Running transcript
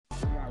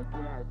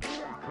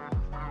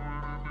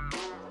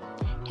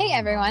Hey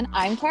everyone,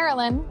 I'm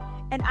Carolyn.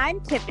 And I'm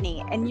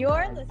Tiffany, and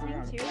you're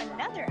listening to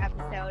another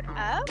episode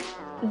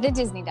of The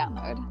Disney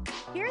Download.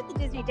 Here at the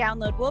Disney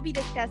Download, we'll be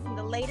discussing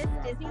the latest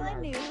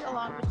Disneyland news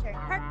along with sharing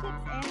park tips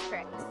and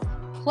tricks.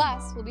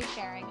 Plus, we'll be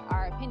sharing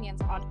our opinions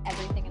on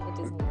everything in the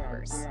Disney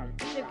universe.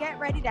 So get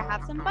ready to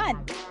have some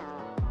fun.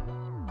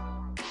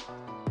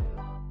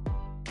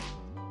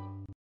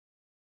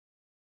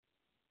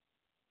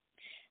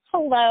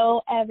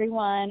 Hello,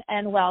 everyone,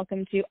 and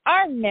welcome to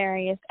our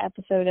merriest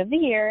episode of the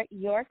year,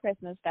 your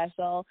Christmas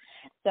special.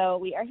 So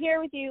we are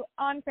here with you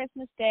on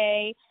Christmas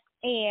Day,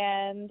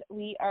 and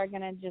we are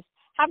going to just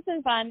have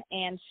some fun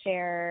and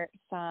share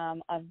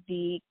some of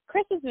the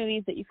Christmas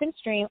movies that you can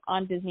stream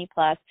on Disney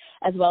Plus,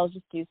 as well as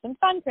just do some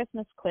fun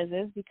Christmas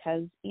quizzes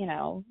because, you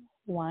know,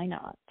 why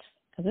not?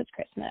 Because it's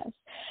Christmas.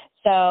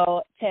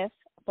 So, Tiff,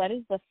 what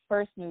is the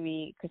first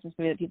Christmas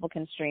movie that people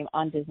can stream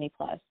on Disney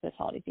Plus this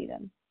holiday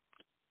season?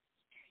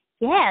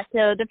 Yeah,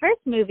 so the first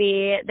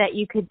movie that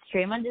you could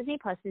stream on Disney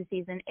Plus this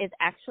season is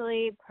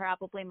actually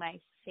probably my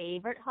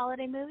favorite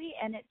holiday movie,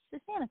 and it's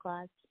The Santa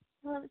Claus.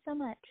 I love it so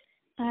much.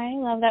 I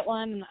love that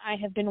one. I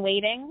have been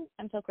waiting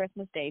until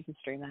Christmas Day to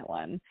stream that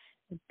one.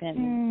 I've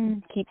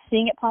been keep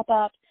seeing it pop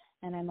up,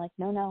 and I'm like,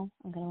 no,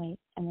 I'm gonna wait.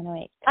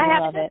 I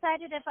haven't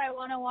decided if I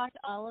want to watch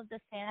all of the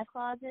Santa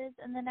Clauses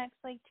in the next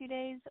 2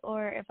 days,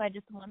 or if I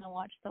just want to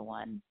watch the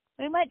one.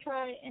 We might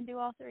try and do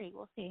all three.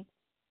 We'll see.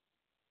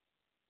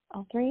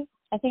 All three?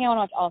 I think I want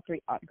to watch all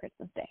three on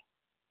Christmas Day.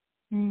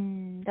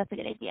 That's a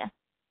good idea.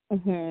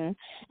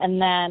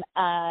 And then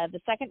the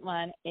second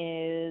one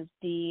is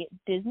the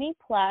Disney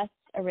Plus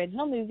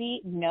original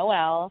movie,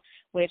 Noelle,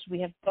 which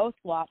we have both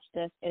watched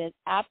this. It is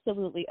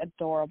absolutely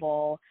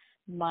adorable.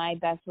 My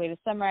best way to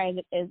summarize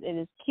it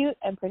is cute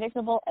and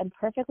predictable and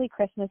perfectly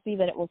Christmassy,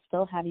 but it will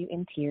still have you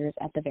in tears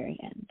at the very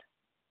end.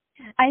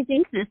 I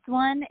think this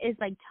one is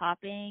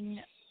topping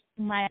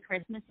my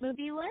Christmas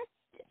movie list.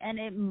 And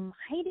it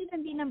might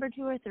even be number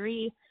 2 or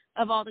 3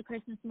 of all the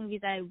Christmas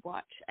movies I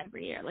watch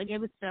every year. It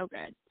was so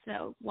good.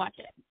 So watch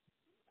it.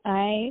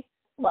 I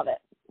love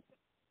it.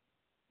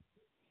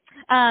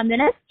 The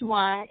next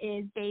one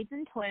is Babes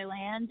in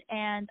Toyland.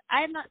 And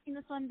I have not seen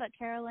this one, but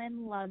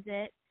Carolyn loves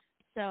it.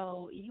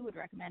 So you would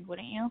recommend,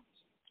 wouldn't you?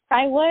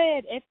 I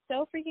would. It's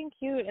so freaking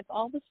cute. It's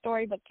all the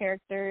storybook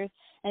characters,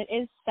 and it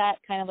is set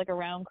kind of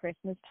around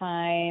Christmas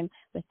time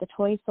with the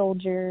toy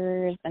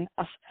soldiers. And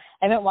I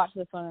haven't watched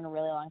this one in a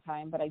really long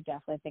time, but I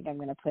definitely think I'm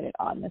going to put it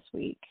on this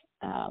week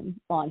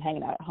while I'm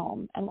hanging out at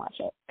home and watch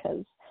it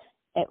because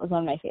it was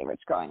one of my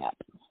favorites growing up.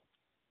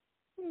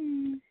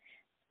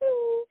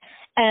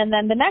 And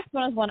then the next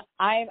one is one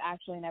I've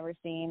actually never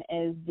seen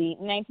is the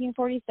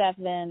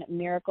 1947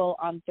 Miracle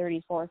on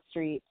 34th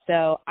Street.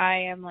 So I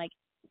am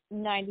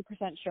 90%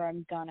 sure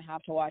I'm gonna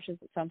have to watch this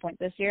at some point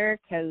this year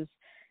because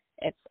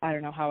I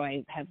don't know how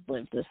I have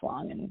lived this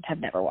long and have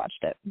never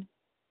watched it.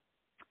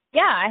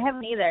 Yeah, I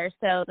haven't either.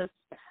 So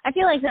I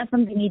feel like that's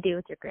something you do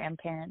with your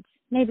grandparents.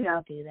 Maybe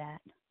I'll do that.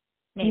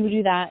 Maybe. You would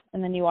do that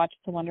and then you watch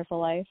It's a Wonderful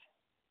Life.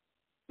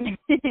 Yeah,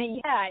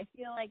 I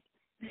feel like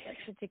that's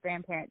such a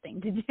grandparent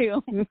thing to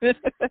do.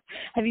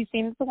 Have you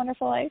seen It's a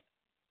Wonderful Life?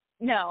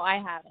 No, I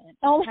haven't.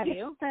 Oh, have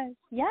you?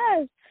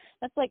 Yes.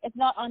 That's it's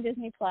not on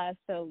Disney Plus,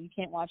 so you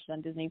can't watch it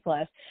on Disney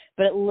Plus,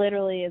 but it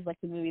literally is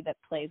the movie that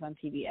plays on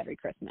TV every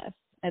Christmas,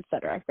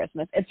 etc.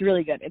 Christmas. It's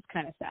really good. It's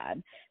kind of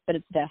sad, but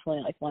it's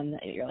definitely one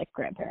that your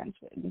grandparents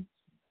would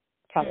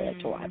probably like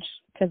to watch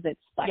because it's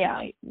black and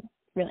white, and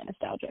really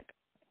nostalgic.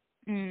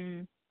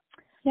 Yeah.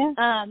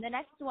 The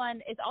next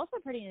one is also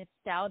pretty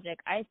nostalgic,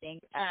 I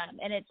think,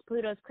 and it's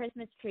Pluto's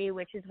Christmas Tree,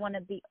 which is one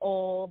of the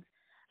old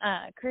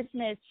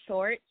Christmas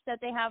shorts that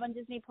they have on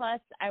Disney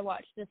Plus. I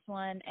watched this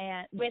one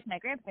and with my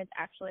grandparents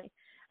actually,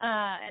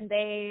 and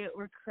they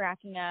were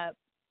cracking up,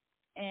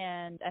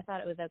 and I thought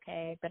it was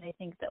okay, but I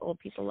think the old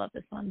people love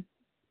this one.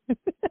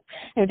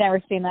 I've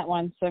never seen that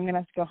one, so I'm gonna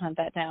have to go hunt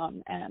that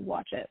down and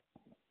watch it.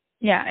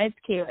 Yeah, it's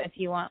cute if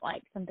you want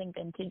something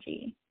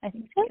vintagey. I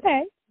think it's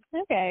cute.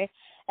 Okay.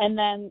 And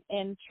then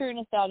in true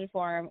nostalgia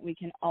form, we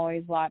can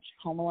always watch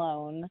Home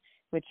Alone,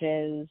 which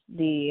is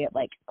the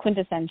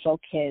quintessential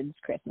kids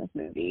Christmas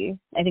movie.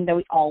 I think that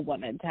we all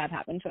wanted to have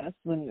happen to us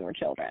when we were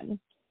children.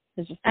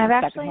 It's just I've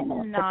actually Home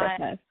Alone for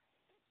Christmas.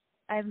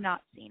 I've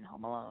not seen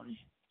Home Alone.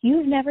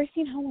 You've never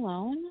seen Home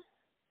Alone?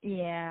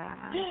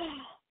 Yeah.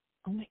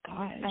 Oh my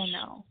gosh.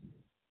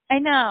 I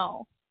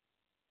know.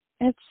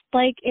 It's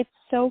it's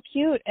so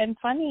cute and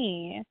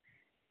funny.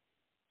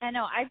 I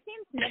know. I've seen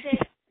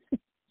snippets.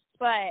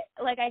 But,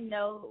 I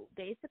know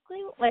basically,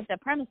 the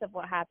premise of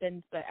what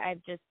happens, but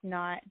I've just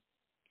not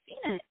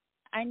seen it.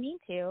 I need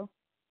to.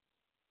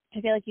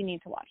 I feel like you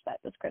need to watch that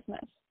this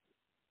Christmas.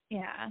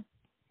 Yeah.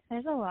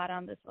 There's a lot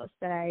on this list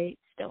that I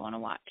still want to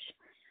watch.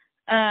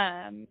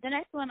 The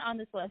next one on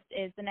this list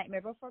is The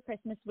Nightmare Before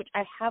Christmas, which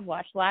I have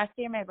watched. Last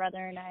year, my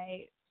brother and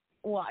I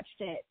watched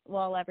it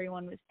while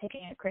everyone was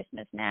taking a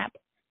Christmas nap.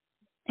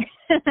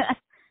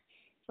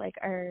 It's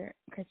our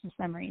Christmas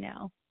memory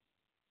now.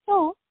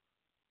 Oh.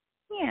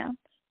 Yeah.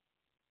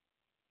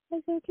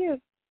 That's so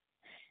cute.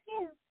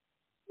 Yeah.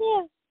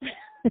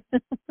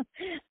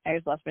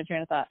 lost my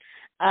train of thought.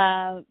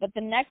 But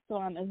the next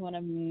one is one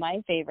of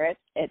my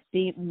favorites. It's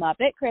the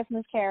Muppet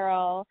Christmas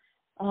Carol.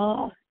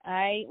 Oh,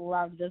 I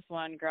loved this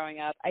one growing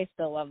up. I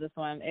still love this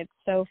one. It's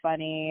so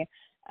funny.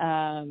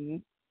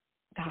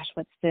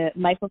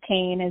 Michael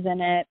Caine is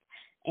in it,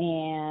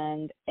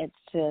 and it's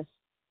the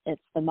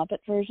Muppet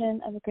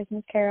version of A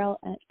Christmas Carol,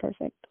 and it's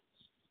perfect.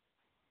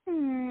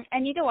 I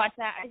need to watch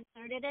that. I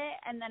started it,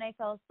 and then I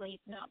fell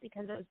asleep, not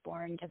because it was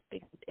boring, just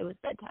because it was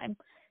bedtime.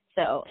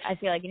 So I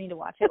feel like I need to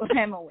watch it when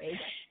I'm awake.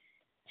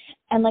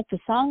 And, like, the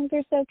songs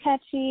are so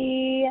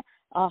catchy.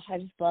 Oh, I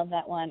just love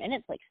that one. And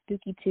it's, like,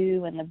 spooky,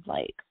 too, when the,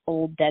 like,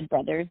 old dead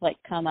brothers, like,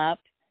 come up,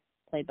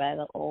 played by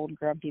the old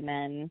grumpy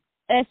men.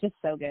 It's just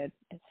so good.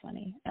 It's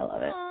funny. I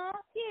love it. Aw,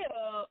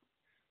 cute.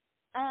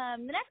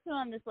 The next one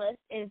on this list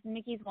is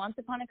Mickey's Once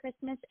Upon a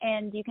Christmas,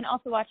 and you can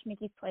also watch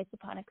Mickey's Twice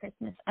Upon a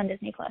Christmas on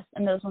Disney Plus,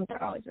 and those ones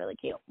are always really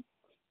cute.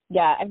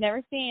 Yeah, I've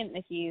never seen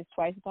Mickey's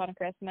Twice Upon a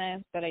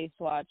Christmas, but I used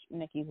to watch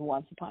Mickey's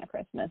Once Upon a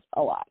Christmas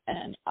a lot,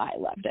 and I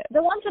loved it.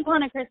 The Once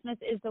Upon a Christmas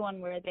is the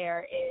one where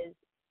there is,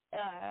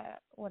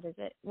 what is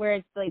it? Where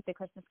it's like the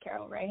Christmas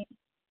Carol, right?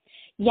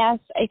 Yes,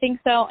 I think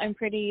so. I'm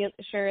pretty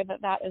sure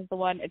that is the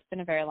one. It's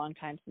been a very long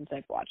time since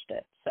I've watched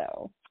it,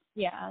 so.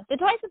 Yeah, the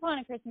Twice Upon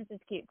a Christmas is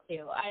cute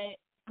too.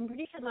 I'm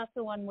pretty sure that's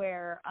the one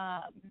where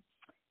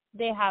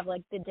they have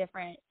like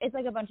it's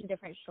like a bunch of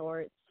different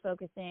shorts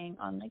focusing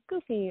on like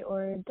Goofy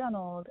or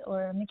Donald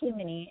or Mickey and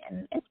Minnie,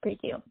 and it's pretty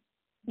cute.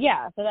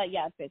 Yeah, so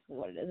that's basically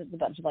what it is. It's a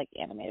bunch of like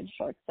animated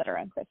shorts that are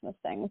on Christmas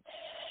things.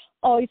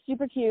 Always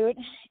super cute.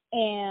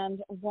 And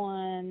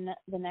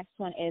the next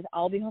one is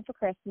I'll Be Home for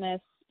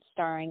Christmas,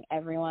 starring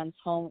everyone's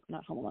Home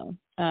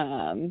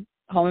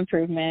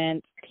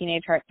Improvement,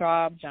 teenage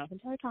heartthrob, Jonathan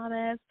Taylor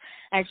Thomas.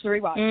 I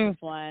actually rewatched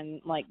this one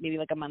maybe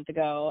a month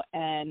ago,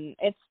 and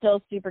it's still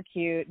super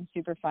cute and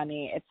super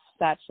funny. It's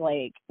such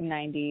like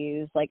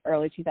 90s, like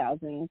early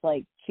 2000s,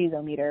 like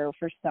cheesometer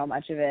for so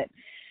much of it,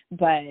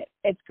 but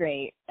it's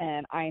great,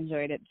 and I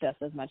enjoyed it just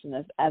as much in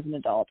this as an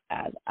adult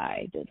as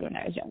I did when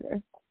I was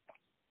younger.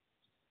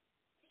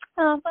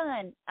 Oh,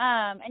 fun.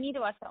 I need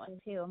to watch that one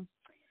too.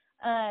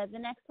 The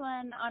next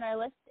one on our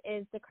list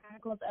is The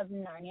Chronicles of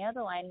Narnia,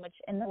 The Lion, Witch,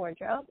 and the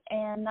Wardrobe,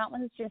 and that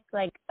one's just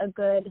like a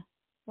good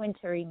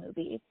wintry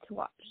movie to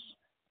watch.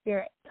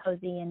 You're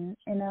cozy and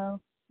in a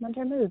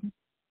winter mood.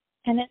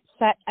 And it's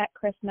set at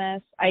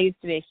Christmas. I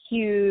used to be a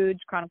huge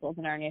Chronicles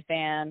of Narnia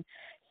fan,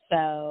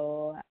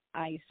 so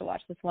I used to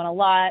watch this one a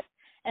lot.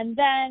 And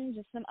then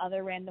just some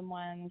other random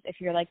ones. If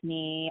you're like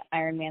me,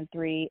 Iron Man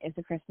 3 is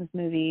a Christmas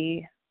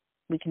movie.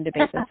 We can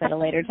debate this at a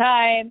later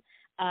time.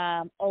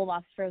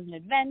 Olaf's Frozen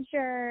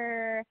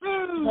Adventure.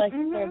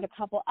 There's a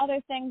couple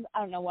other things. I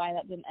don't know why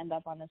that didn't end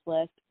up on this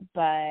list,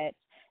 but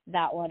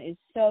that one is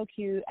so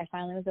cute. I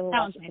finally was able to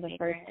watch it for the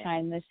first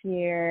time this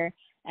year,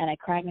 and I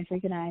cried my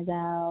freaking eyes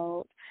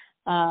out.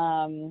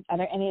 Is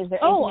there anything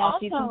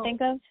else you can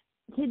think of?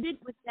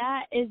 Tidbit with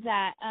that is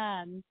that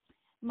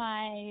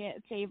my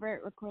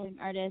favorite recording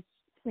artist,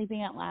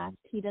 Sleeping at Last,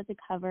 he does a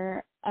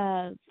cover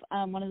of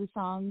one of the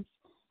songs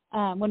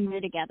When We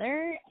Were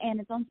Together, and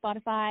it's on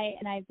Spotify,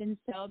 and I've been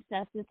so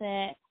obsessed with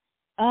it.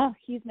 Oh,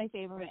 he's my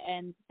favorite,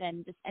 and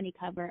then just any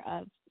cover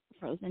of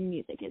Frozen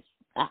music is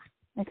my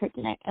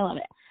kryptonite. I love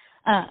it.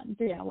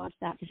 So yeah, watch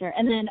that for sure.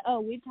 And then,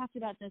 we've talked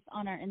about this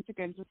on our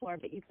Instagrams before,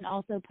 but you can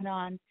also put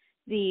on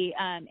the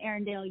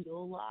Arendelle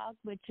Yule log,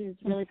 which is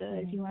really good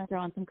if you want to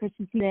throw on some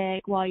Christmas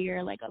music while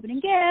you're like opening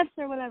gifts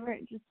or whatever.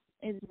 It just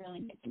is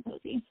really nice and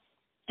cozy.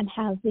 And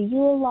has the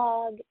Yule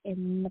log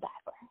in the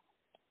background.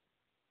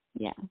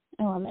 Yeah,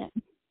 I love it.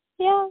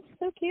 Yeah,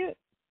 so cute.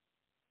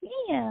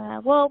 Yeah.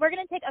 Well, we're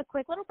going to take a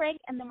quick little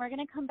break, and then we're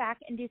going to come back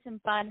and do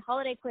some fun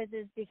holiday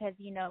quizzes because,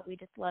 we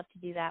just love to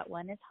do that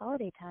when it's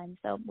holiday time.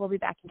 So we'll be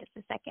back in just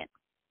a second.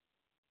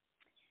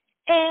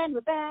 And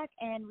we're back,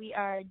 and we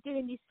are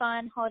doing these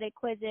fun holiday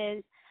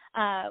quizzes.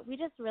 We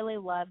just really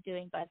love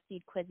doing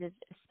BuzzFeed quizzes,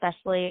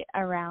 especially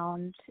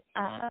around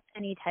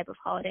any type of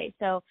holiday.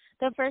 So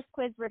the first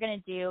quiz we're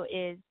going to do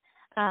is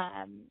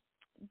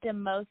the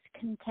most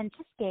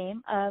contentious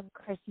game of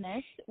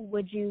Christmas,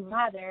 Would You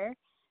Rather,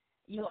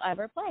 you'll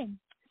ever play.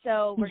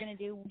 So we're going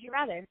to do Would You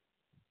Rather.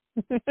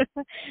 This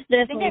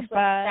I think I booked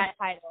that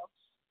title.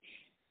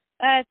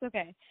 It's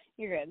okay.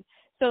 You're good.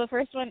 So the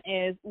first one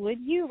is, would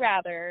you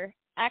rather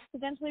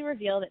accidentally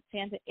reveal that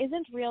Santa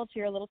isn't real to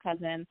your little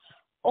cousin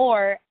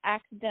or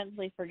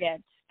accidentally forget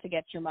to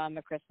get your mom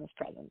a Christmas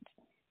present?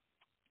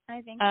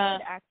 I think I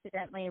would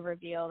accidentally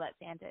reveal that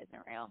Santa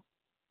isn't real.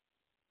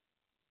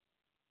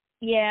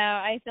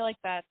 Yeah, I feel like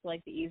that's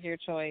like the easier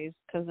choice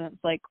because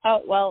it's like,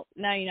 oh, well,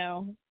 now you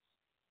know.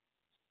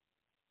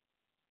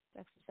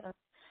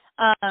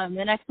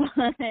 The next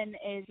one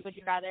is, would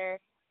you rather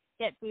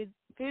get food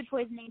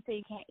poisoning so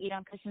you can't eat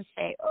on Christmas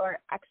Day or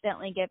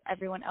accidentally give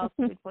everyone else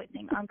food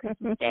poisoning on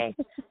Christmas Day?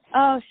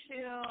 Oh,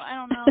 shoot. I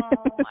don't know.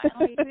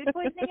 Food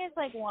poisoning is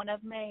like one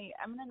of my,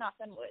 I'm going to knock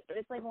on wood, but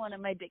it's like one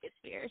of my biggest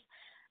fears.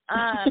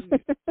 I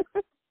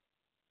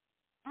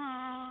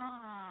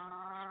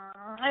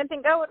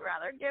think I would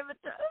rather give it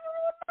to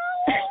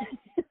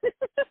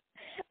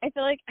I feel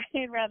feel like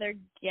I'd rather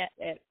get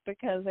it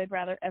because I'd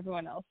rather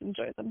everyone else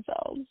enjoy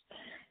themselves.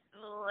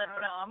 I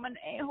don't know. I'm an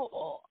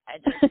a-hole. I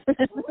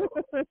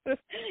just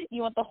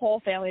You want the whole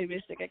family to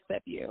be sick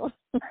except you.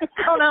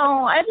 I don't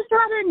know. I just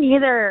rather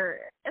neither.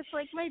 It's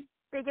like my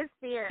biggest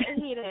fear. I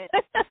hate it.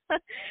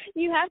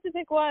 You have to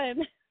pick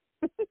one.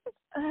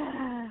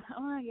 I'm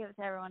gonna give it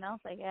to everyone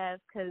else, I guess,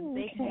 because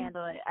they can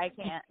handle it. I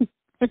can't.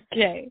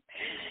 Okay.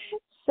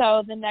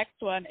 So the next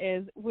one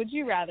is: would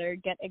you rather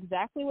get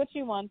exactly what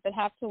you want but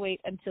have to wait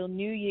until the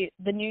new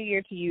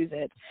year to use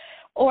it,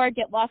 or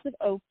get lots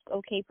of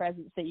okay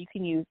presents that you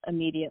can use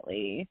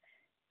immediately?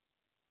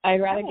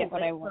 I'd rather get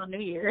what I want. On New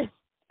Year's.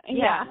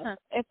 Yeah,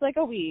 it's like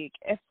a week.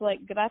 It's like,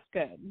 that's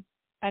good.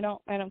 I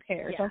don't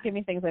care. Yeah. Don't give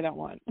me things I don't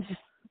want.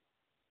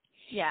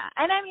 Yeah,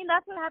 and I mean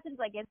that's what happens.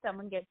 Like if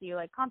someone gets you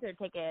like concert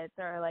tickets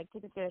or like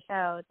tickets to a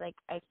show, it's like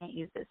I can't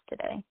use this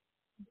today,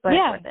 but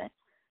yeah, it's worth it.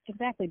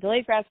 Exactly.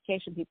 Delayed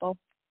gratification, people.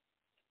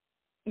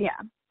 Yeah.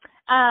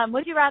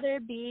 Would you rather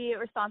be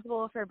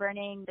responsible for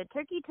burning the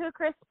turkey to a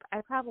crisp?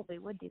 I probably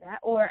would do that.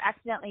 Or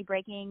accidentally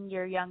breaking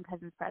your young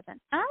cousin's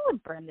present? I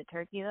would burn the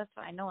turkey. That's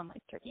fine. No one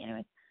likes turkey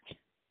anyway.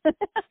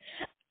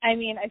 I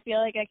mean, I feel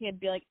like I could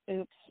be like,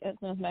 oops, this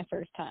was my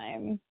first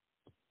time.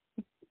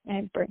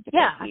 I burnt the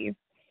turkey.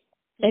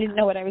 I didn't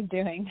know what I was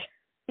doing.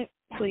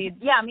 Please.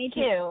 Yeah, me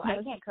too.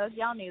 I can't cook.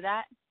 Y'all knew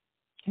that.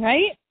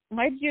 Right?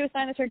 Why did you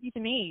assign the turkey to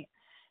me?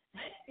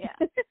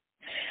 Yeah.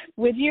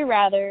 Would you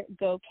rather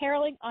go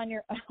caroling on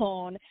your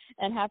own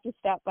and have to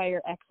stop by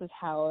your ex's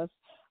house,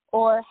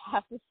 or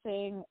have to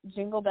sing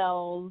Jingle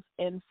Bells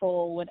in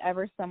full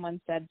whenever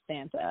someone said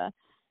Santa?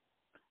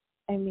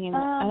 I mean,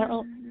 I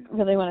don't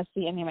really want to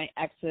see any of my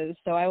exes,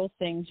 so I will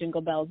sing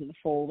Jingle Bells in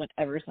full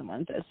whenever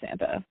someone says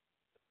Santa.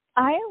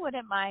 I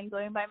wouldn't mind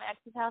going by my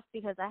ex's house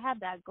because I had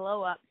that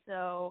glow up,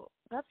 so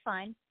that's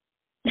fine.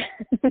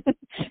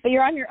 But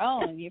you're on your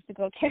own. You have to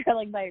go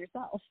caroling by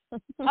yourself.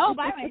 Oh,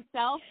 by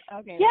myself?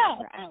 Okay. Yeah.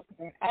 Whatever. I don't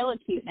care. I look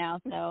cute now,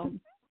 so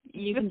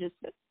you can just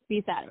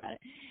be sad about it.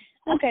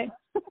 Okay.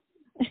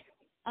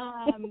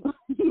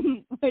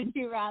 Would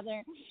you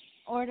rather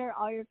order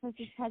all your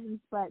Christmas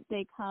presents but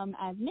they come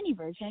as mini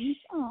versions?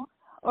 Oh.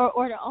 Or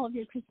order all of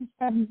your Christmas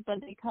presents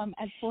but they come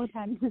as 4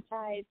 times the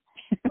size?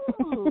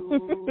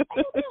 Ooh. I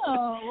don't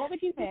know. What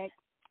would you pick?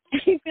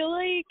 I feel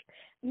like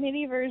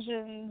mini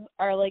versions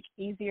are like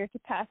easier to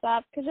pass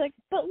off because you're like,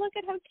 but look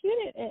at how cute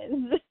it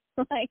is.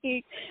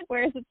 Like,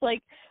 whereas it's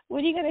like,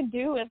 what are you gonna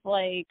do with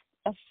like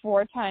a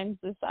 4 times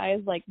the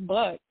size like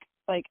book?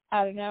 Like,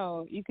 I don't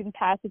know. You can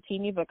pass a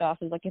teeny book off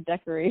as like a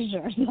decoration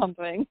or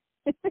something.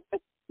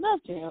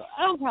 That's true.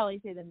 I'll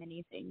probably say the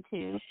mini thing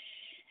too.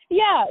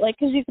 Yeah, like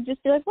because you could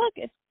just be like, look,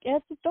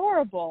 it's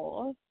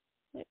adorable.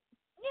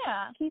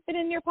 Yeah. Keep it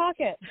in your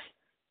pocket.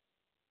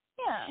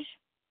 Yeah.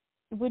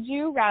 Would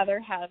you rather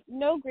have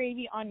no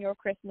gravy on your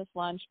Christmas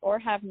lunch or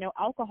have no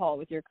alcohol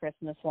with your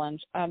Christmas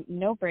lunch?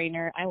 No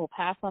brainer. I will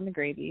pass on the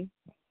gravy.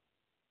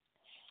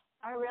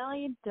 I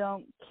really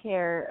don't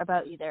care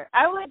about either.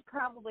 I would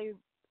probably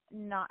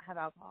not have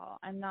alcohol.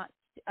 I'm not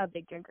a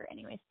big drinker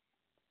anyways.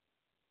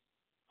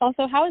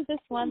 Also, how is this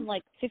one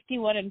like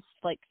 51 and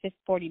like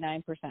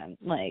 49%?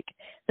 Like,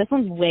 this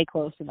one's way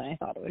closer than I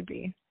thought it would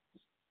be.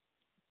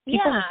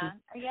 People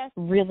I guess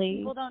really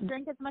people don't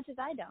drink as much as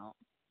I don't.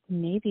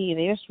 Maybe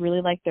they just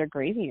really like their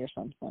gravy or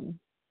something.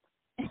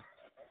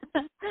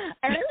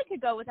 I really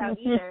could go without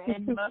either,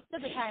 and most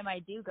of the time I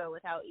do go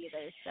without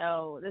either,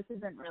 so this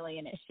isn't really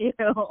an issue.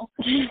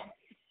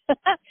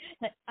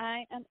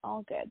 I am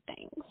all good,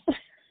 thanks.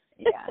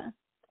 Yeah.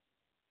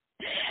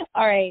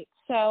 All right,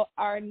 so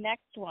our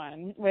next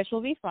one, which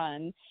will be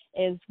fun,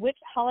 is which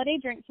holiday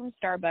drink from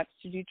Starbucks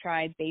should you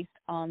try based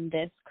on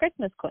this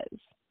Christmas quiz?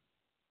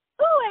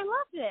 Oh, I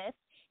love this.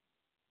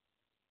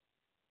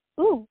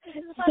 Ooh, this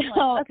is a fun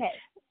one. Okay.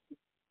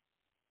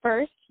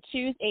 First,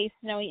 choose a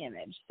snowy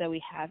image. So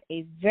we have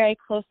a very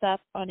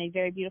close-up on a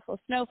very beautiful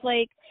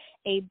snowflake,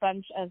 a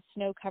bunch of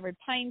snow-covered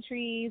pine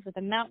trees with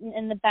a mountain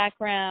in the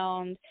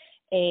background,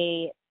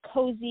 a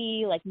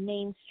cozy, like,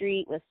 main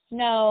street with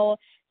snow,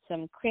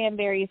 some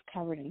cranberries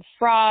covered in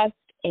frost,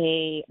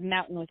 a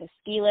mountain with a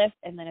ski lift,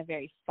 and then a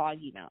very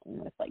foggy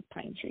mountain with, like,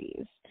 pine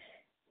trees.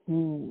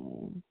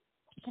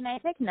 Can I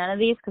pick none of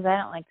these? Because I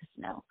don't like the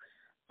snow.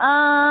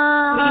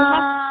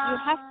 You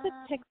have to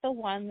pick the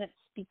one that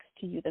speaks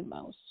to you the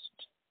most.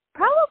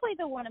 Probably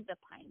the one of the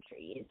pine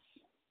trees,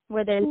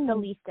 where there's the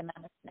least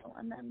amount of snow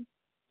on them.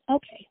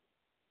 Okay.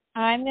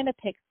 I'm going to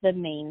pick the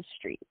main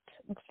street.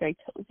 Looks very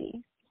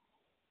cozy.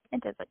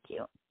 It does look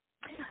cute.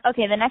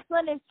 Okay, the next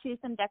one is choose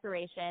some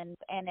decorations,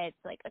 and it's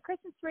like a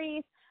Christmas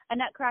wreath, a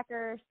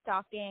nutcracker,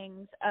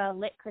 stockings, a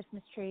lit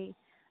Christmas tree,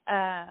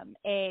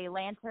 a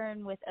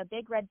lantern with a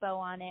big red bow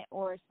on it,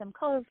 or some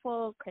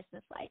colorful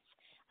Christmas lights.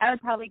 I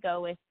would probably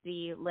go with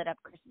the lit up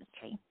Christmas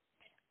tree.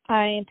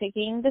 I am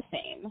picking the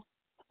same.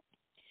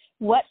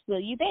 What will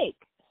you bake?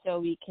 So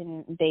we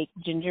can bake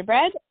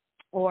gingerbread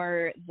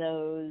or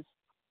those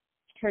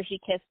Hershey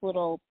Kiss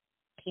little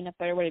peanut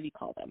butter, whatever you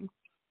call them.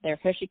 They're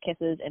Hershey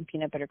Kisses and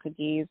peanut butter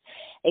cookies,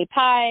 a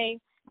pie,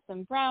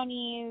 some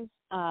brownies,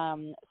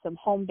 some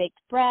home-baked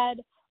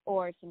bread,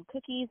 or some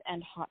cookies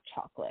and hot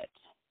chocolate?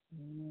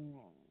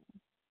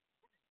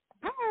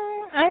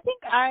 I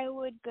think I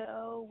would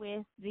go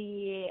with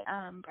the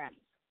brownies.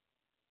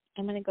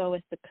 I'm going to go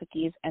with the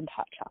cookies and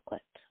hot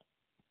chocolate.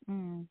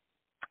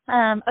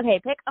 Okay,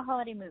 pick a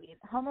holiday movie.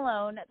 Home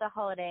Alone, The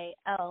Holiday,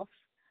 Elf,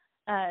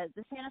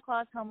 The Santa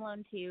Claus, Home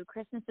Alone 2,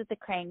 Christmas with the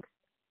Cranks.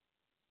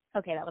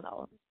 Okay, that was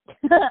all of them.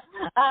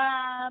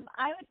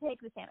 I would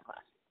pick the Santa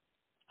Claus.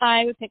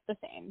 I would pick the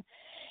same.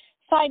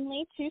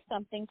 Finally, choose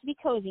something to be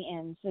cozy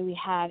in. So we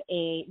have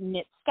a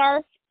knit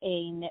scarf,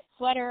 a knit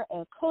sweater,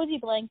 a cozy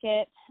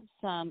blanket,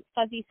 some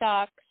fuzzy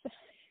socks,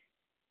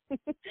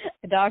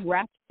 a dog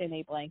wrapped in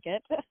a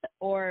blanket,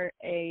 or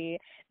a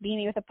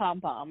beanie with a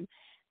pom-pom.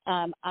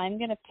 I'm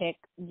going to pick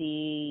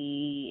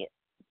the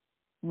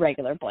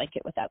regular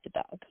blanket without the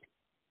dog.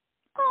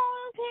 Oh,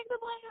 I'll pick the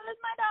blanket with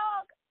my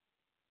dog.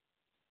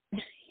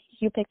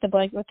 You pick the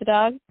blanket with the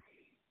dog?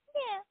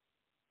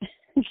 Yeah.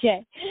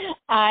 Okay.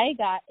 I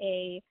got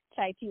a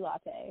chai tea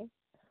latte.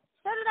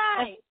 So did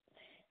I.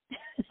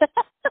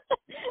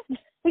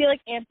 We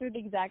answered the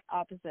exact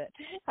opposite.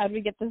 How did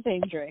we get the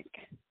same drink?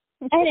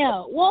 I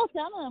know. Well,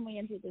 some of them we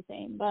answered the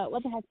same, but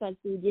what the heck,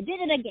 BuzzFeed? You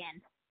did it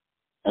again.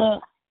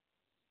 Ugh.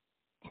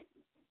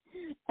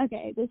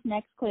 Okay, this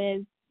next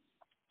quiz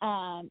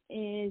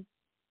is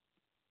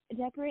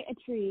decorate a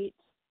tree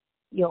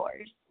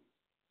yours.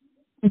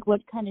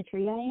 What kind of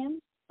tree I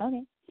am?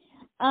 Okay.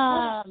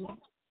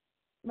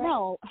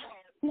 No.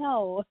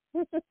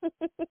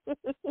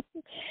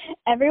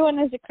 Everyone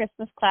is a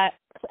Christmas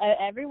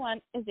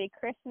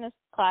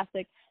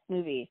classic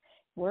movie.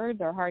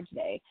 Words are hard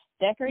today.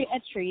 Decorate a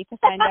tree to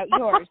find out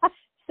yours.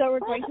 So we're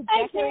going to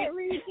decorate. I can't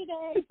read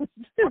today.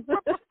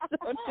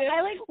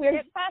 I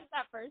skipped past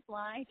that first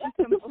line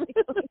completely.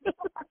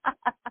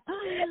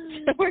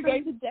 So we're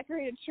going to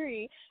decorate a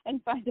tree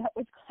and find out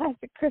which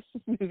classic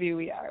Christmas movie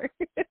we are.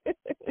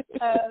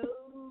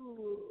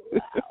 Oh,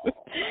 wow.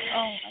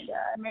 Oh my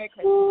God. Merry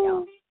Christmas,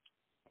 y'all.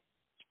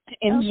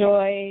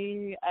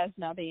 Enjoy us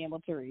not being able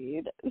to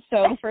read.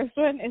 So the first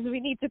one is we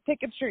need to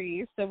pick a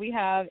tree. So we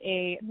have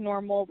a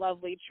normal,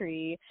 lovely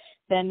tree.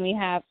 Then we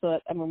have,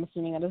 I'm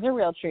assuming that is a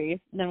real tree.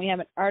 Then we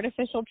have an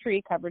artificial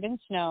tree covered in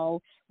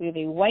snow. We have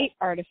a white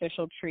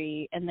artificial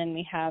tree. And then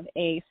we have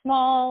a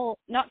small,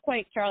 not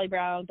quite Charlie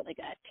Brown, but a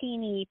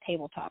teeny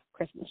tabletop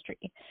Christmas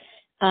tree.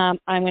 I'm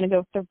going to go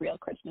with the real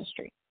Christmas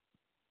tree.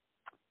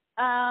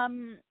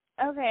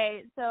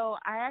 Okay, so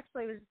I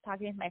actually was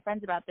talking with my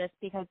friends about this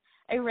because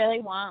I really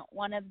want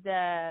one of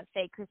the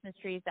fake Christmas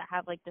trees that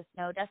have the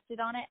snow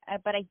dusted on it,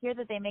 but I hear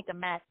that they make a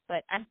mess,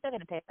 but I'm still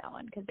going to pick that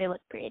one because they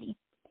look pretty.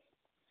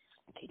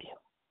 They do.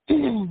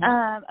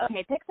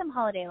 Okay, pick some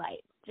holiday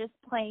lights. Just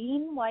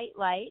plain white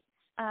lights,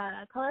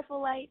 colorful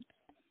lights,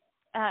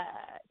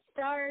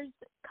 stars,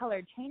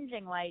 color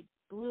changing lights,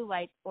 blue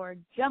lights, or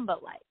jumbo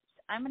lights.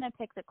 I'm going to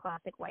pick the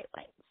classic white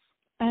lights.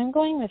 I'm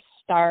going with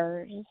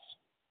stars.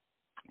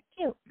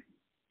 Cute.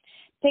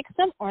 Pick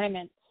some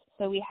ornaments.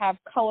 So we have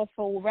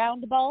colorful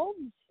round bulbs.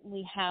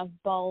 We have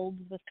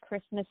bulbs with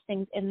Christmas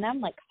things in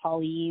them, like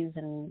hollies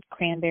and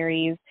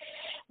cranberries.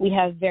 We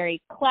have very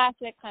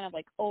classic, kind of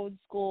old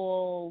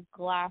school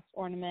glass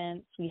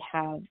ornaments. We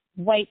have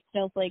white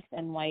snowflakes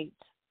and white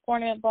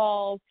ornament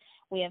balls.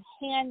 We have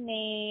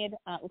handmade,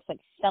 looks like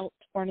felt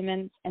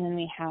ornaments. And then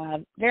we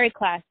have very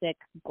classic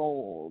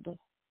gold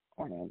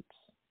ornament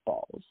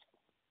balls.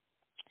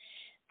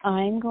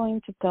 I'm going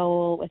to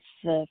go with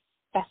the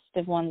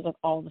festive ones with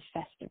all the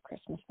festive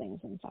Christmas things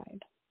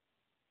inside.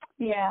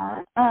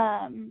 Yeah,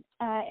 I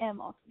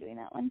am also doing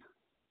that one.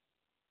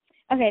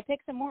 Okay, pick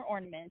some more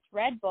ornaments.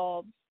 Red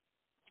bulbs.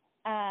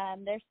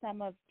 There's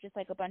some of just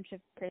a bunch of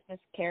Christmas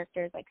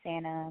characters like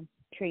Santa,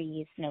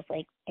 trees,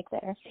 snowflakes,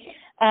 etc.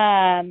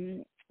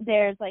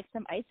 There's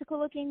some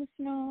icicle-looking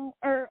snow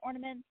or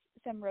ornaments,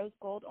 some rose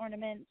gold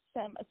ornaments,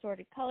 some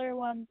assorted color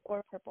ones,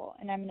 or purple.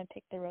 And I'm gonna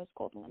pick the rose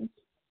gold ones.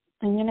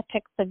 I'm going to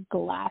pick the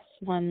glass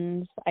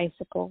ones,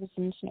 icicles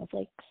and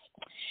snowflakes.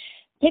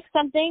 Pick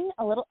something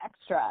a little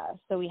extra.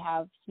 So we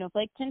have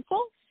snowflake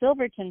tinsel,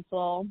 silver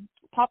tinsel,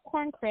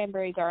 popcorn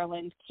cranberry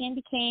garland,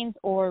 candy canes,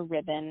 or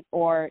ribbon,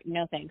 or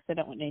no thanks, I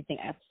don't want anything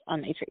else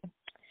on my tree.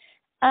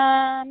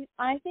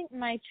 I think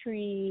my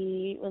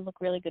tree would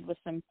look really good with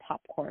some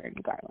popcorn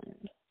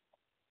garland.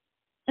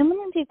 I'm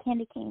going to do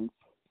candy canes.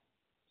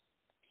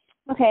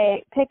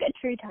 Okay, pick a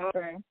tree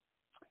topper.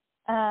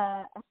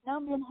 A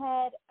snowman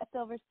head, a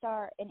silver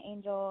star, an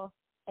angel,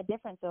 a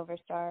different silver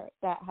star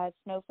that has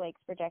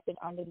snowflakes projected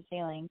onto the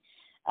ceiling,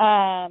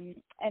 and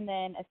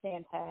then a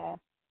Santa,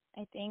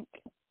 I think,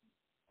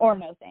 or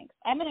no thanks.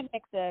 I'm going to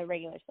pick the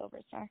regular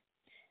silver star.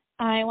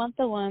 I want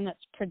the one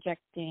that's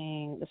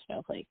projecting the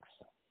snowflakes.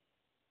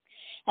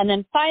 And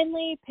then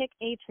finally, pick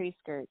a tree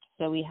skirt.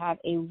 So we have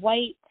a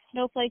white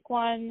snowflake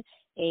one,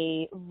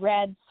 a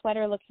red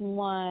sweater-looking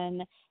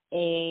one,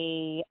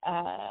 a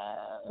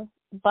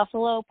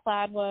buffalo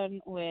plaid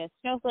one with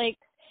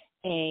snowflakes,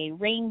 a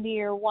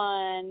reindeer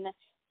one,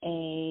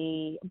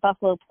 a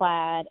buffalo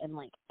plaid and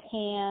like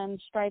tan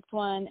striped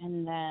one,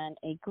 and then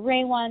a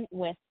gray one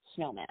with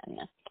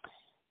snowmen.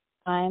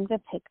 I'm going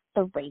to pick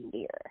the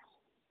reindeer.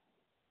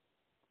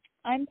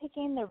 I'm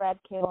picking the red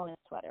cable knit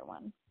sweater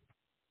one.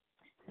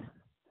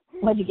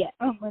 What'd you get?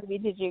 Oh, what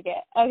did you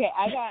get? Okay,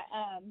 I got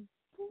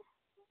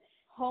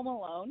Home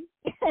Alone.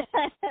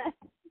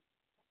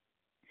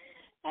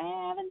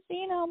 I haven't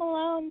seen Home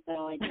Alone,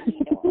 so I just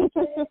need to watch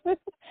it.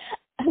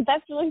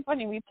 That's really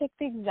funny. We picked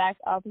the exact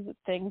opposite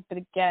things, but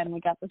again, we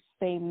got the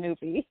same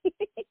movie.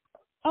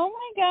 Oh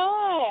my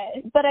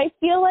god! But I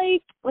feel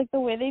like the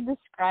way they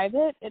describe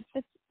it, it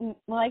fits.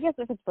 Well, I guess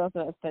if it's both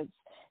of us, it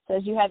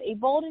says you have a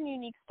bold and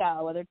unique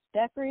style, whether it's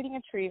decorating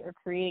a tree or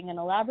creating an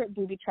elaborate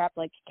booby trap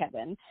like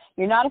Kevin.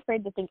 You're not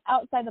afraid to think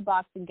outside the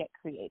box and get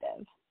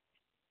creative.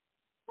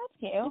 That's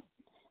cute.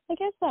 I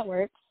guess that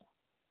works.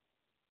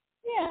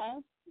 Yeah.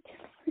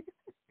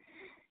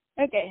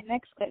 Okay,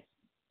 next quiz.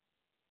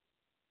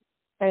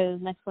 The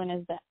next one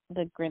is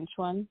the Grinch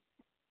one.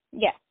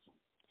 Yes.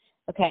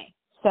 Okay,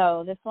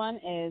 so this one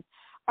is,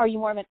 are you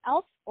more of an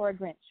elf or a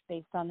Grinch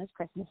based on this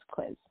Christmas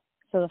quiz?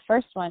 So the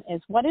first one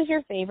is, what is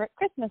your favorite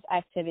Christmas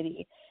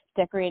activity?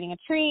 Decorating a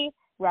tree,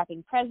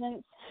 wrapping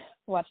presents,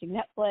 watching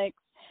Netflix,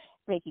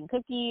 baking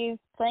cookies,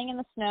 playing in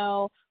the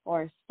snow,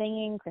 or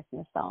singing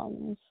Christmas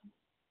songs?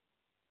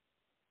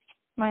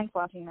 Mine's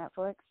watching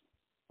Netflix.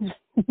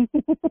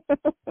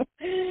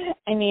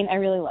 I mean, I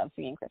really love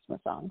singing Christmas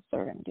songs, so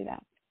we're going to do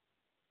that.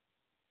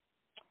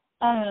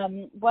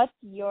 What's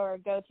your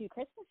go-to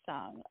Christmas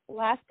song?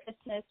 Last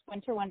Christmas,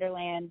 Winter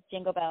Wonderland,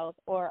 Jingle Bells,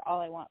 or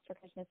All I Want for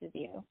Christmas Is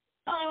You?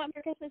 All I Want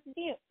for Christmas Is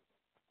You.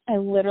 I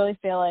literally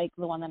feel like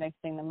the one that I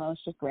sing the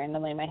most just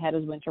randomly in my head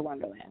is Winter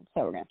Wonderland,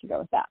 so we're going to have to go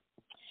with that.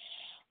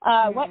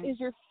 What is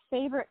your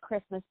favorite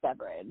Christmas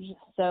beverage?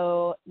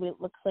 So it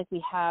looks like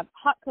we have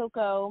hot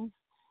cocoa,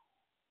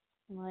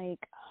 like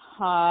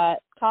hot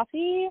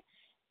coffee,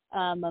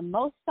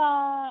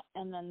 mimosa,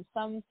 and then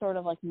some sort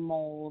of like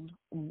mulled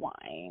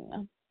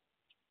wine.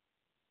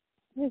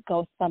 Let's go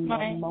with some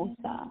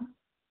mimosa.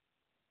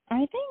 I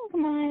think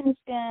mine's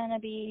gonna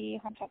be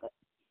hot chocolate.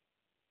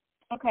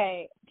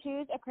 Okay,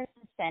 choose a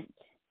Christmas scent.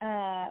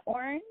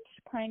 Orange,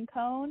 pine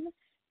cone,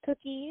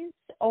 cookies,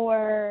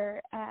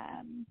 or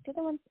the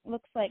other one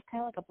looks like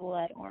kind of like a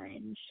blood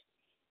orange.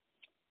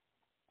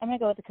 I'm gonna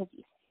go with the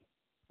cookies.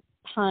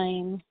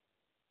 Pine.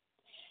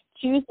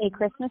 Choose a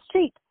Christmas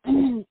treat.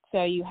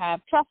 So you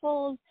have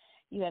truffles,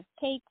 you have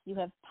cake, you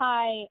have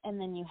pie, and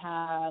then you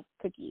have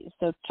cookies.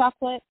 So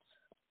chocolate,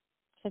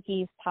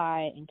 cookies,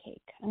 pie, and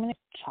cake. I'm going to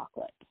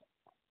chocolate.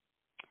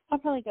 I'll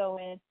probably go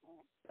with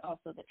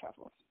also the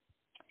truffles.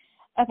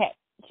 Okay,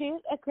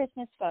 choose a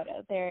Christmas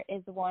photo. There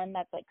is one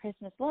that's like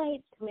Christmas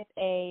lights with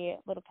a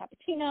little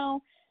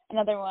cappuccino,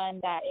 another one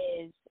that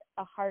is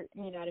a heart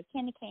made out of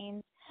candy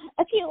canes,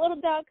 a cute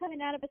little dog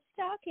coming out of a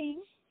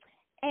stocking,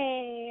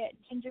 a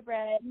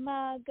gingerbread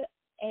mug,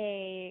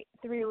 3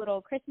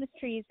 little Christmas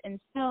trees in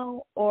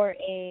snow, or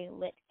a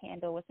lit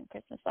candle with some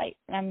Christmas lights.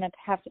 And I'm going to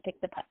have to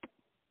pick the pup.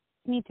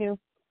 Me too.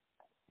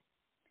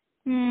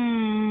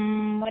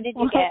 What did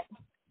you get?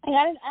 I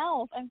got an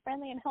elf. I'm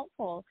friendly and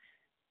helpful.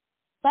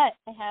 But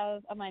I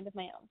have a mind of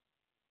my own.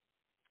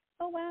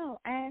 Oh, wow.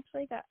 I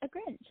actually got a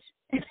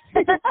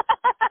Grinch.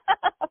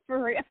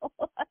 For real?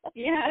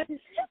 Yeah.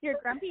 You're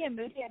grumpy and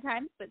moody at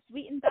times, but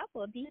sweet and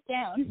thoughtful deep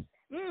down.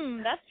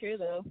 That's true,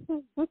 though.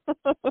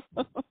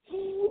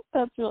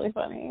 That's really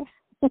funny.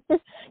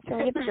 Can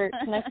we get shirts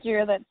next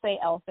year that say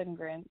Elf and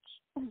Grinch?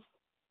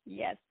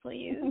 Yes,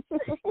 please.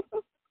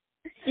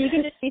 You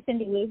can just be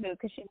Cindy Lou Who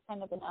because she's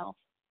kind of an elf.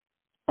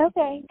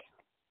 Okay.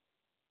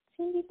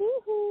 Cindy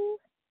Lou Who.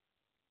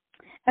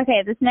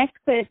 Okay, this next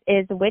quiz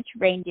is, which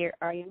reindeer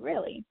are you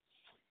really?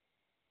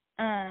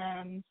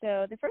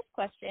 So the first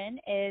question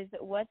is,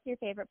 what's your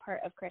favorite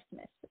part of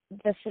Christmas?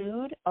 The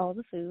food, all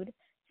the food,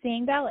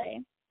 seeing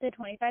ballet, the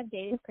 25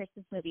 Days of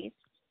Christmas movies,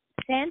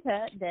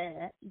 Santa,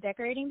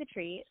 decorating the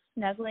tree,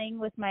 snuggling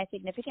with my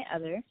significant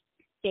other,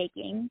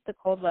 baking, the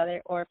cold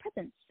weather, or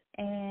presents.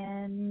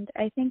 And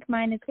I think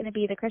mine is going to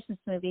be the Christmas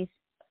movies.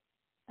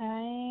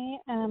 I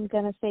am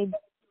going to say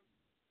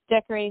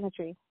decorating the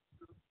tree.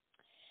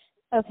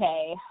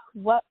 Okay,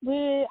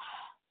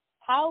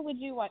 how would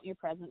you want your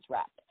presents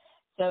wrapped?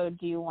 So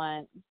do you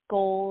want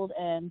gold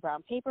and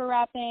brown paper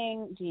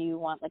wrapping? Do you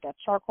want like a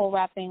charcoal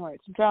wrapping where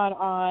it's drawn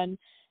on?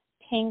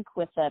 Pink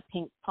with a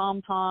pink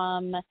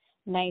pom-pom?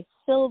 Nice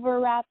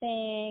silver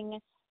wrapping?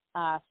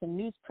 Some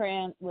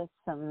newsprint with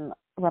some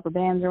rubber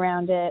bands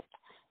around it?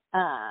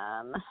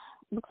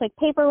 Looks like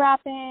paper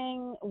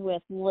wrapping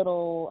with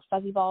little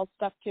fuzzy balls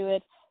stuck to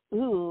it.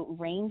 Ooh,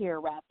 reindeer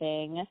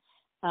wrapping.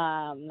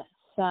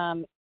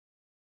 Some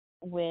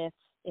with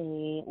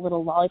a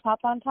little lollipop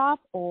on top,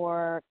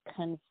 or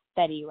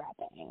confetti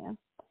wrapping.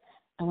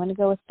 I'm going to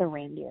go with the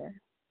reindeer.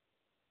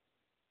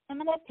 I'm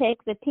going to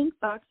pick the pink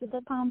box with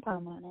the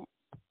pom-pom on it.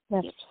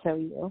 That's so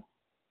you.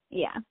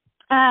 Yeah.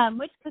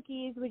 Which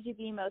cookies would you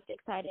be most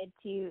excited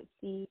to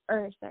see,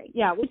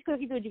 which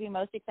cookies would you be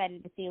most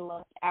excited to see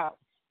left out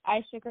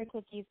ice sugar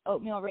cookies,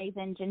 oatmeal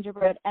raisin,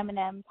 gingerbread,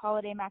 M&M's,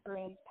 holiday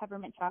macaroons,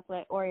 peppermint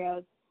chocolate,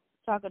 Oreos,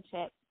 chocolate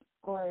chip,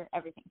 or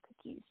everything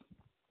cookies.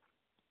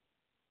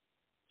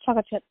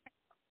 Chocolate chip.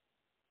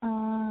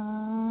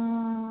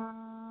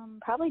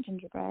 Probably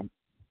gingerbread.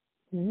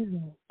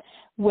 Ooh.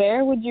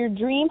 Where would your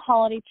dream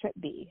holiday trip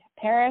be?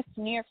 Paris,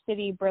 New York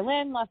City,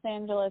 Berlin, Los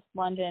Angeles,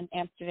 London,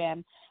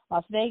 Amsterdam,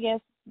 Las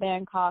Vegas,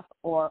 Bangkok,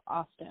 or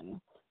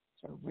Austin?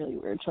 Those are really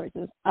weird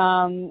choices.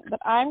 But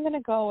I'm going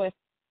to go with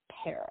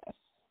Paris.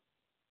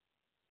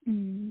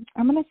 I'm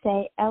going to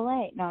say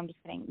LA. No, I'm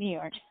just kidding. New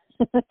York.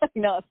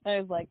 No,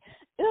 I was like,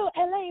 ooh,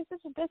 LA is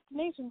such a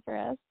destination for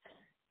us.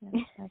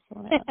 Yeah, that's the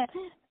one I love.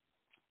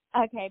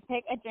 Okay,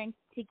 pick a drink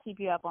to keep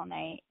you up all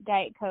night.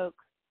 Diet Coke.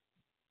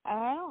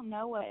 I don't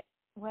know what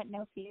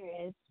No Fear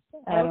is.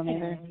 I don't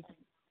either.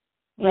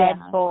 Red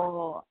Yeah.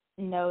 Bull,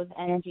 Nose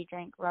Energy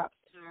Drink,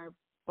 Rockstar,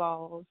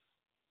 Bowls,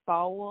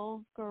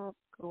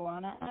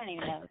 Guarana. I don't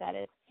even know what that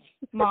is.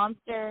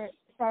 Monster,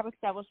 Starbucks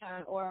Double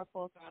Shot, or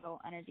Full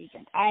Throttle Energy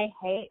Drink. I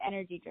hate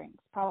energy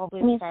drinks.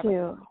 Probably Me Starbucks too.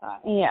 Double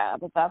Shot. Yeah,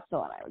 but that's the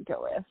one I would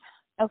go with.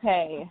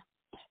 Okay.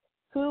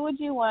 Who would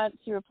you want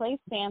to replace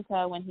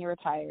Santa when he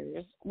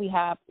retires? We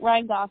have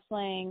Ryan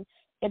Gosling,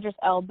 Idris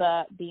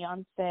Elba,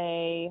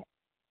 Beyonce.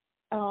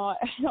 Oh,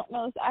 I don't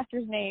know this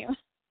actor's name.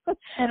 I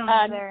don't know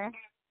either.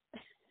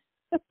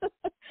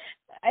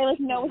 I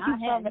know what Not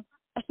he's from. him.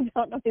 I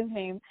don't know his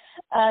name.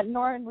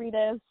 Norman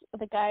Reedus,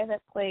 the guy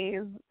that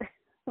plays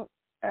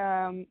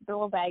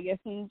Bilbo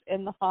Baggins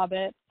in The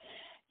Hobbit.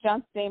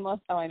 John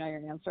Stamos. Oh, I know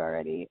your answer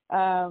already.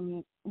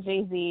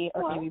 Jay-Z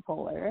or Amy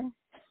Poehler.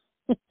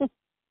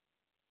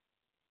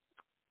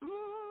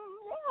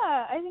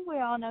 Yeah, I think we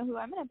all know who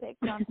I'm going to pick,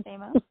 John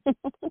Stamos.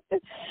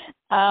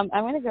 I'm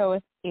going to go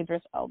with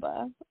Idris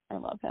Elba. I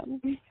love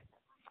him.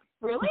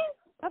 Really?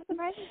 That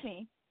surprises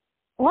me.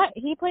 What?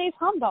 He plays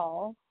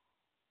Heimdall.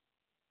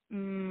 Yeah.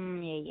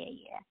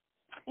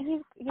 And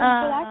he's a good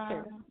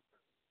actor.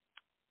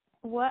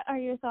 What are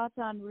your thoughts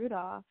on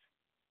Rudolph?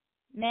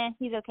 Nah,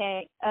 he's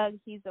okay.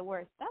 He's the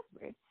worst. That's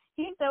rude.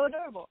 He's so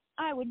adorable.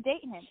 I would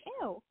date him.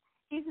 Ew.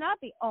 He's not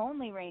the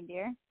only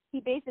reindeer. He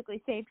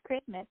basically saved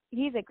Christmas.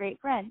 He's a great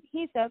friend.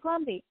 He's so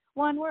clumsy.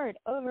 One word,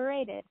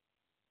 overrated.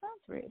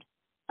 That's rude.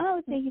 I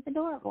would say he's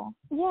adorable.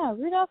 Yeah,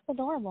 Rudolph's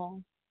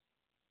adorable.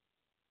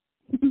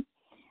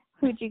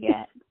 Who'd you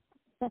get?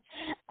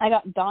 I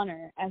got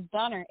Donner, as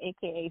Donner,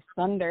 a.k.a.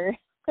 Thunder.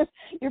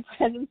 Your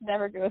presence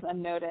never goes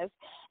unnoticed,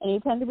 and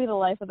you tend to be the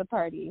life of the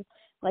party.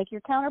 Like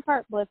your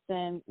counterpart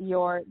Blitzen,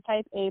 your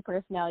type A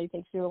personality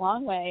takes you a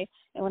long way,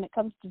 and when it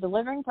comes to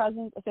delivering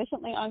presents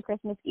efficiently on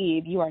Christmas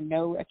Eve, you are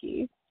no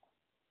rookie.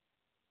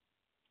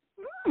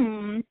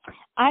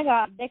 I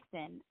got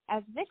Vixen.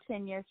 As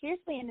Vixen, you're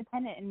fiercely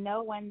independent and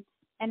know when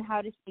and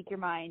how to speak your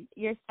mind.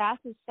 Your sass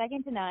is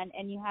second to none,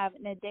 and you have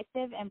an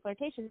addictive and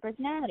flirtatious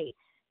personality.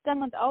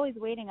 Someone's always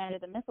waiting under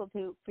the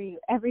mistletoe for you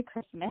every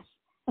Christmas.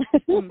 I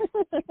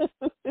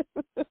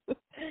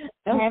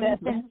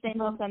haven't been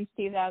single since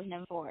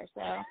 2004,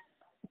 so.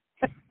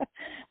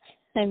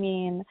 I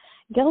mean,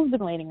 Gil's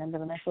been waiting under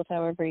the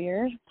mistletoe every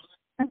year.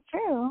 That's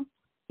true.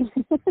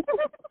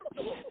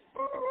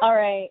 All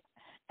right.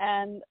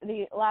 And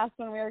the last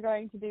one we are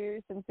going to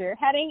do, since we're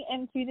heading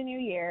into the new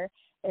year,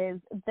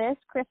 is this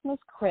Christmas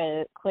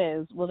quiz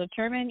will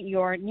determine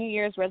your New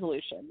Year's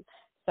resolution.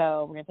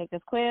 So we're going to take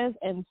this quiz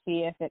and see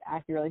if it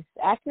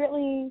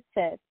accurately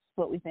fits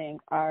what we think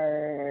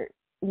our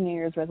New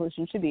Year's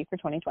resolution should be for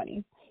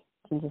 2020,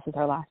 since this is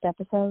our last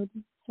episode.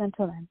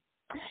 Until then.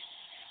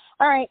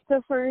 All right,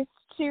 so first,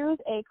 choose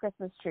a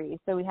Christmas tree.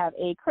 So we have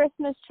a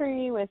Christmas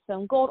tree with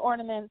some gold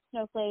ornaments,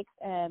 snowflakes,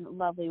 and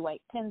lovely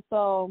white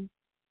tinsel.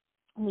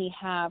 We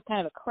have kind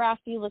of a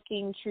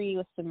crafty-looking tree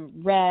with some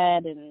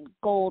red and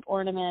gold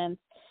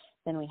ornaments.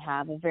 Then we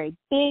have a very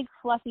big,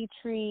 fluffy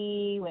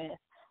tree with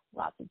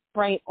lots of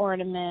bright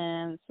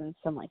ornaments and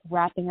some,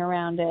 wrapping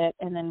around it.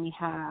 And then we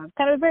have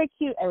kind of a very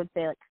cute, I would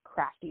say,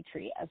 crafty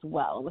tree as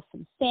well with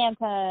some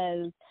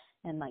Santas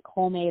and,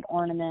 homemade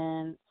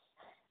ornaments.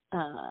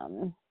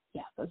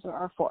 Yeah, those are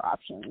our 4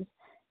 options.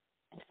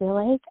 I feel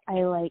like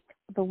I like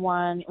the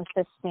one with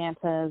the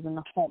Santas and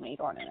the homemade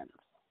ornaments.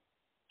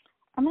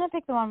 I'm going to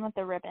pick the one with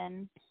the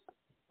ribbon.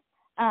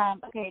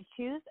 Okay,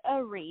 choose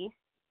a wreath.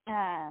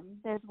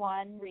 There's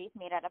one wreath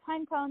made out of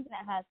pine cones, and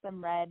it has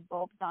some red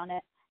bulbs on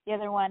it. The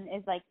other one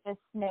is this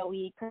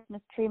snowy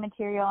Christmas tree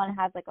material and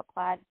has a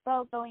plaid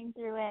bow going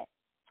through it.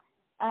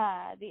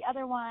 The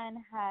other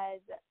one has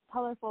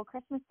colorful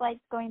Christmas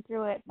lights going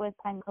through it with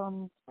pine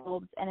cones,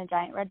 bulbs, and a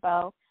giant red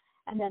bow.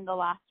 And then the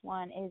last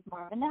one is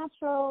more of a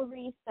natural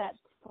wreath that's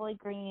fully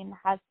green,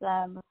 has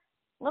some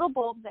little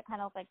bulbs that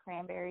kind of look like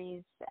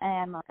cranberries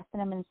and a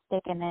cinnamon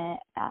stick in it.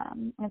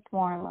 It's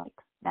more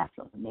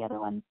natural than the other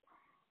ones.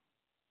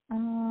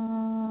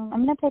 I'm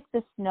going to pick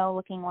the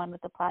snow-looking one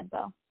with the plaid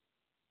bow.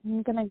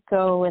 I'm going to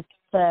go with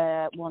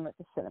the one with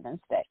the cinnamon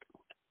stick.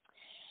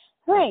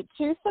 All right,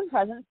 choose some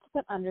presents to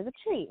put under the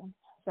tree.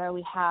 So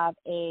we have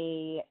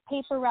a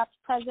paper-wrapped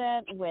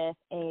present with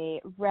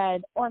a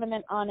red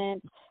ornament on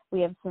it.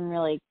 We have some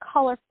really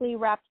colorfully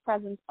wrapped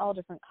presents, all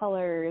different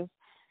colors.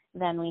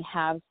 Then we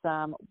have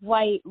some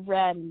white,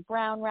 red, and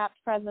brown wrapped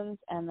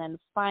presents. And then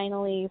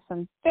finally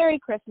some very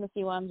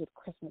Christmassy ones with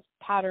Christmas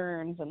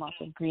patterns and lots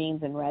of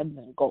greens and reds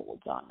and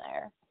golds on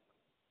there.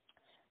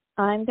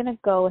 I'm going to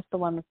go with the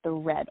one with the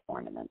red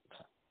ornament.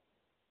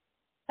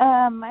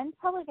 Mine's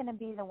probably going to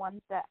be the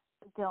ones that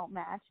don't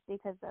match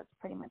because that's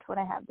pretty much what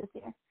I have this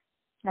year.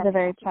 The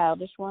very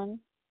childish one?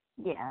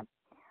 Yeah.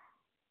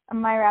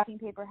 My wrapping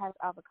paper has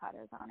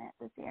avocados on it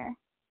this year.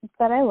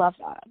 But I love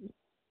that.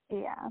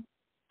 Yeah.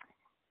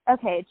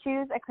 Okay,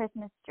 choose a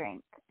Christmas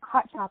drink.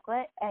 Hot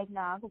chocolate,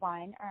 eggnog,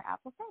 wine, or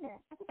apple cider.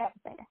 I think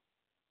apple cider.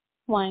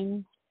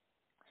 Wine.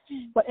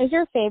 What is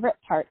your favorite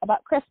part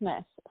about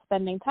Christmas?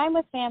 Spending time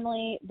with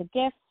family, the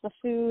gifts, the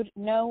food,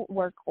 no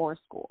work or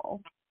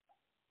school.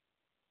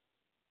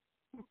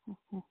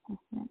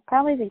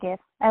 Probably the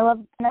gifts. I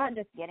love not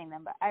just getting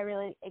them, but I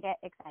really get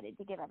excited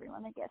to give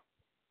everyone a gift.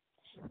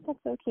 That's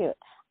so cute.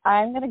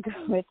 I'm going to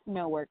go with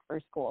no work or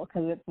school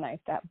because it's nice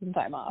to have some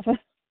time off.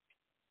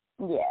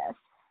 Yes.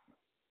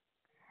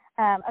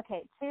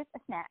 Okay, choose a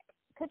snack.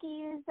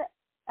 Cookies,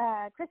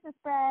 Christmas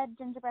bread,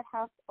 gingerbread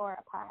house, or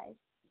a pie.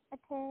 I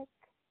pick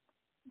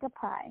the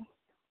pie.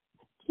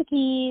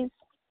 Cookies.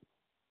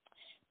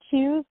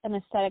 Choose an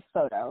aesthetic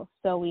photo.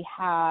 So we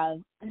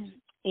have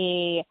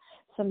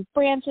some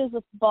branches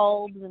with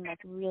bulbs and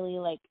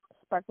really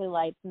sparkly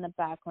lights in the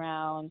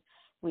background.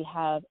 We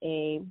have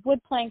a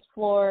wood plank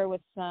floor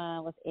with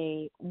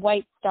a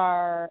white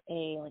star,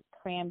 a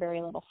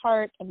cranberry little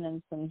heart, and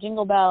then some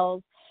jingle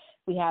bells.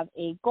 We have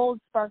a gold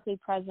sparkly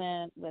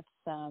present with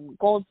some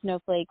gold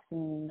snowflakes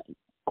and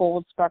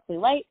gold sparkly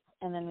lights,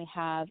 and then we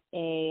have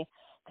a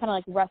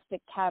kind of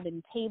rustic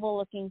cabin table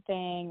looking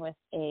thing with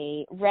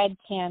a red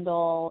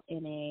candle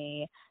in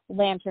a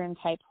lantern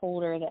type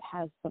holder that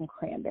has some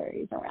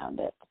cranberries around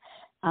it.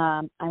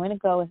 I'm going to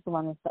go with the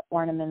one with the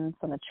ornaments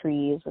on the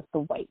trees with the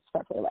white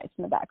sparkly lights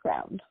in the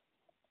background.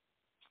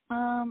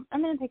 I'm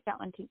going to pick that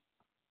one too.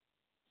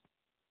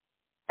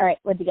 All right,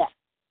 what'd you get?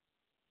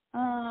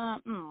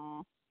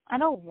 I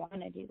don't want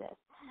to do this.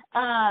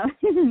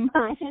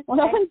 Well,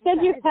 no one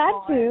said you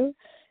had to.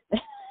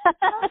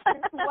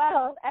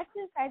 Well,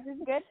 exercise is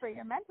good for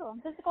your mental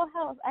and physical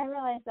health. I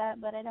realize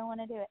that, but I don't want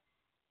to do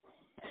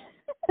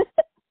it.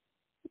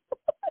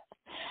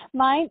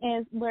 Mine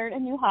is learn a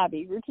new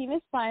hobby. Routine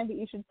is fine, but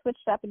you should switch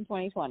it up in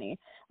 2020.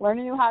 Learn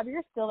a new hobby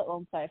or skill that will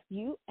inspire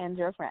you and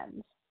your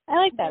friends. I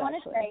like that. Do you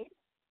want to trade?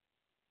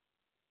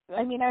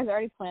 I mean, I was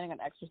already planning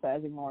on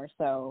exercising more,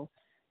 so.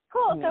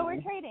 Cool. So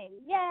we're trading.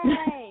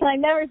 Yay! I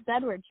never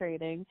said we're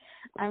trading.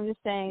 I'm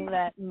just saying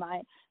that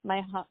my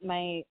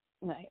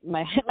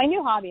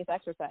new hobby is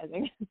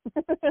exercising.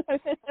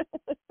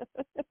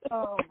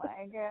 Oh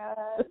my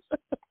gosh.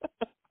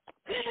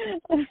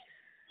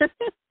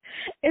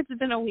 It's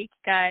been a week,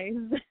 guys.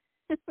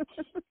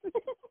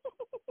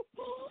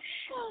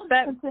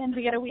 But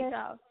to get a week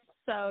off,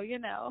 so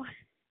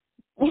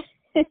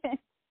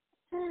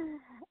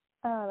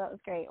Oh, that was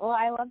great. Well,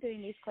 I love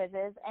doing these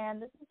quizzes,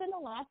 and this has been the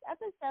last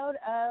episode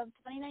of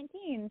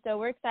 2019. So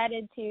we're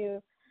excited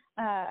to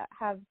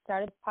have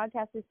started the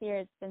podcast this year.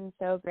 It's been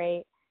so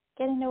great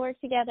getting to work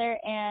together,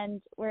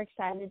 and we're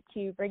excited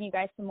to bring you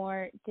guys some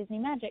more Disney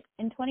magic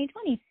in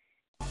 2020.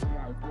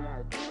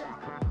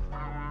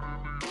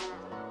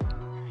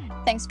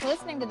 Thanks for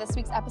listening to this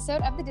week's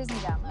episode of the Disney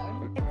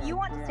Download. If you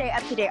want to stay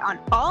up to date on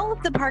all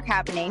of the park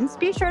happenings,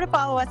 be sure to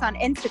follow us on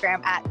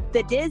Instagram at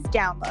The Diz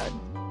Download.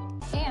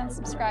 And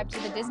subscribe to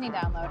the Disney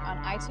Download on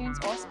iTunes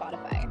or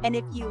Spotify. And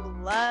if you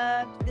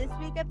loved this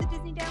week of the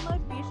Disney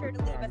Download, be sure to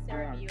leave us a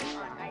review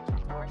on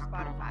iTunes or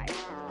Spotify.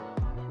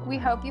 We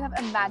hope you have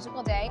a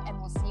magical day, and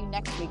we'll see you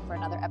next week for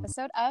another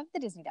episode of the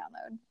Disney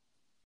Download.